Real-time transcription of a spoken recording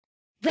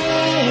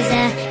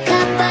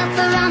up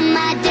for all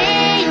my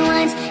day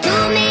ones. Do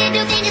me,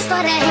 do things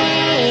for the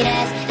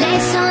haters.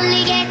 Let's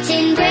only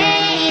getting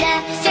greater.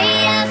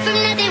 Straight up from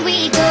nothing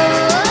we go.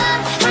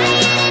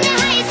 Higher than the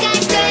highest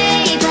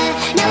skyscraper.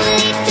 No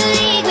little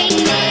league, we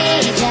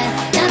major.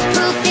 The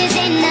proof is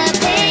in the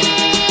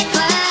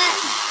paper.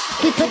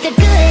 We put the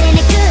good in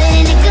the good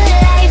in the good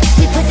life.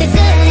 We put the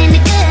good in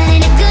the good in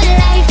the good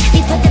life. We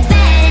put the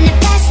bad in the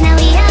past, now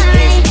we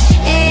alright.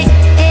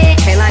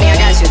 Hey Lonnie, I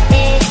got you.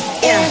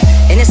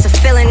 Yeah, and it's a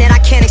feeling that I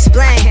can't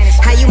explain.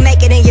 How you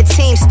make it in your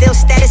team, still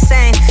stay the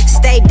same.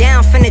 Stay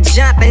down from the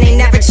jump and they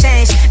never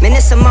change. Man,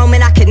 it's a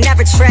moment I could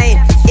never trade.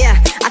 Yeah,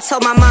 I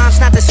told my moms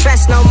not to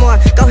stress no more.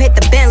 Go hit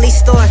the Bentley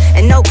store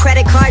and no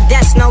credit card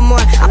debts no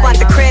more. I bought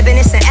the crib and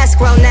it's an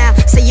escrow now,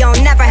 so you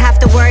don't never have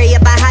to worry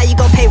about how you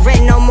gon' pay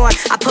rent no more.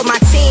 I put my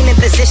team in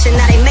position,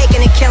 now they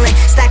making a killing.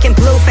 Stacking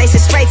blue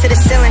faces straight to the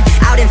ceiling.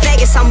 Out in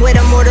Vegas, I'm with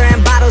them,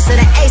 ordering bottles of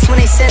the Ace when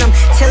they send them.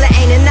 Till it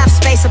ain't enough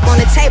space up on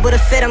the table to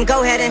fit them.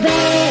 Go ahead and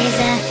raise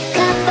a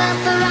cup up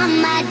for all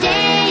my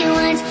day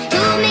ones. Do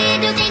me,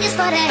 do things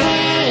for the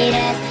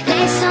haters.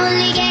 Let's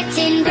only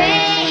getting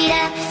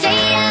greater.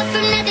 Straight up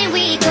from nothing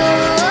we go.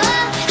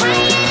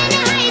 Higher than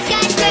the highest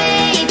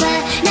skyscraper.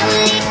 No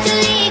little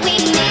league, we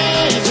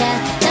major.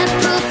 The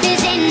proof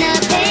is in the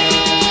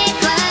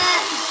paper.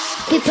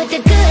 We put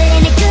the good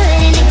in the good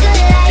in the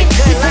good life.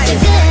 We put the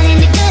good in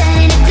the good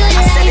in the good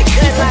life. I said the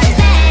good life. We put the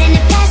bad in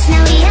the past,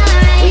 now we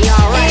alright. We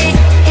alright.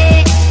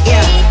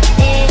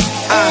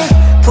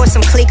 Pour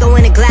some Clico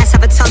in a glass,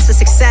 have a toast to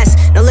success.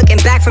 No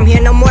looking back from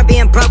here, no more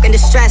being broke and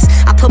distressed.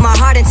 I put my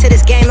heart into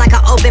this game like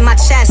I open my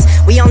chest.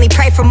 We only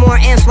pray for more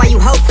M's while you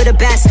hope for the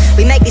best.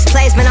 We make these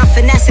plays, man, I'm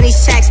finessing these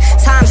checks.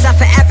 Time's up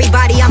for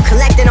everybody, I'm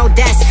collecting old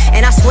debts.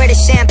 And I swear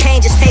this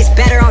champagne just tastes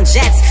better on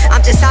jets.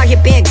 I'm just out here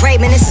being great,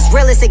 man, this is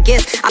real as it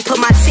gets. I put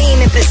my team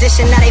in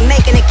position, now they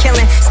making a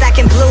killing.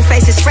 Stacking blue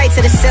faces straight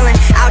to the ceiling.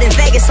 Out in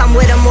Vegas, I'm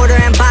with them,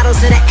 ordering bottles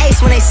of the Ace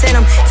when they send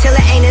them. Till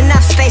it ain't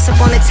enough space up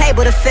on the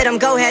table to fit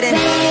them. Go ahead and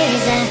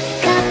raise a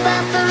cup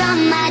up for all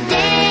my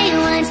day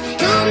ones.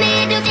 Do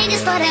me, do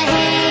things for the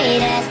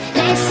haters.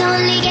 Let's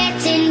only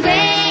getting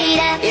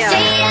greater.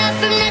 Straight up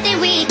from nothing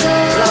we go.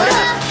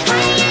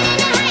 Higher than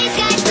the highest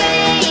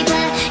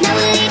skyscraper. No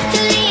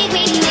little league,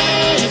 we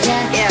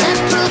major. The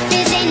proof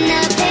is in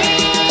the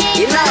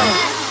paper.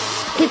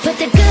 We put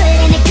the good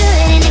in the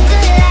good in the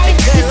good life. We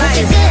put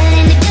the good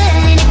in the good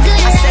in the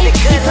good life. I said the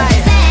good life. We put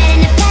the bad in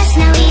the past,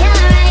 now we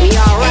alright. We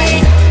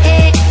alright.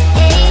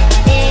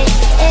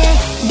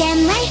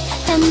 Damn right,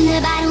 from the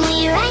bottom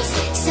we rise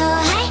so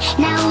high,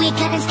 now we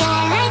cutting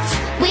skylights.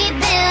 We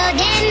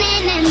building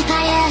an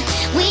empire,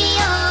 we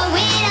owe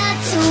it all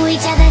to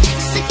each other.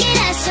 Just look at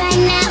us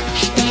right now,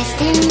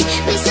 destined,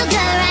 we so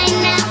good right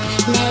now.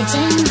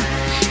 Legend,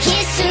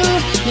 here's to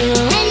you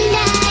and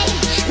I,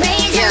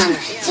 raise them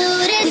to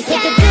the sky. We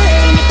put the good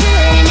in the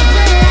good in the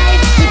good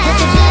life. We put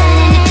the good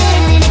in the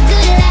good in the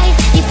good life.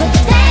 We put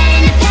the bad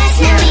in the past,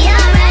 now we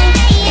alright.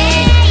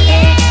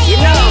 You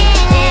know,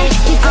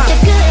 we put the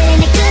good in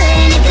the good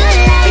in the good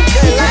life. We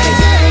put the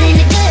good in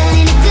the good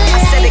in the good life.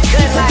 I said the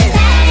good life.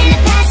 Bad in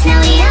the past, now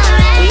we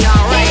alright. We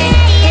alright.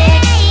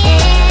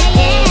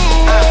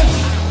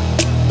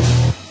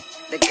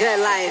 The good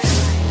life.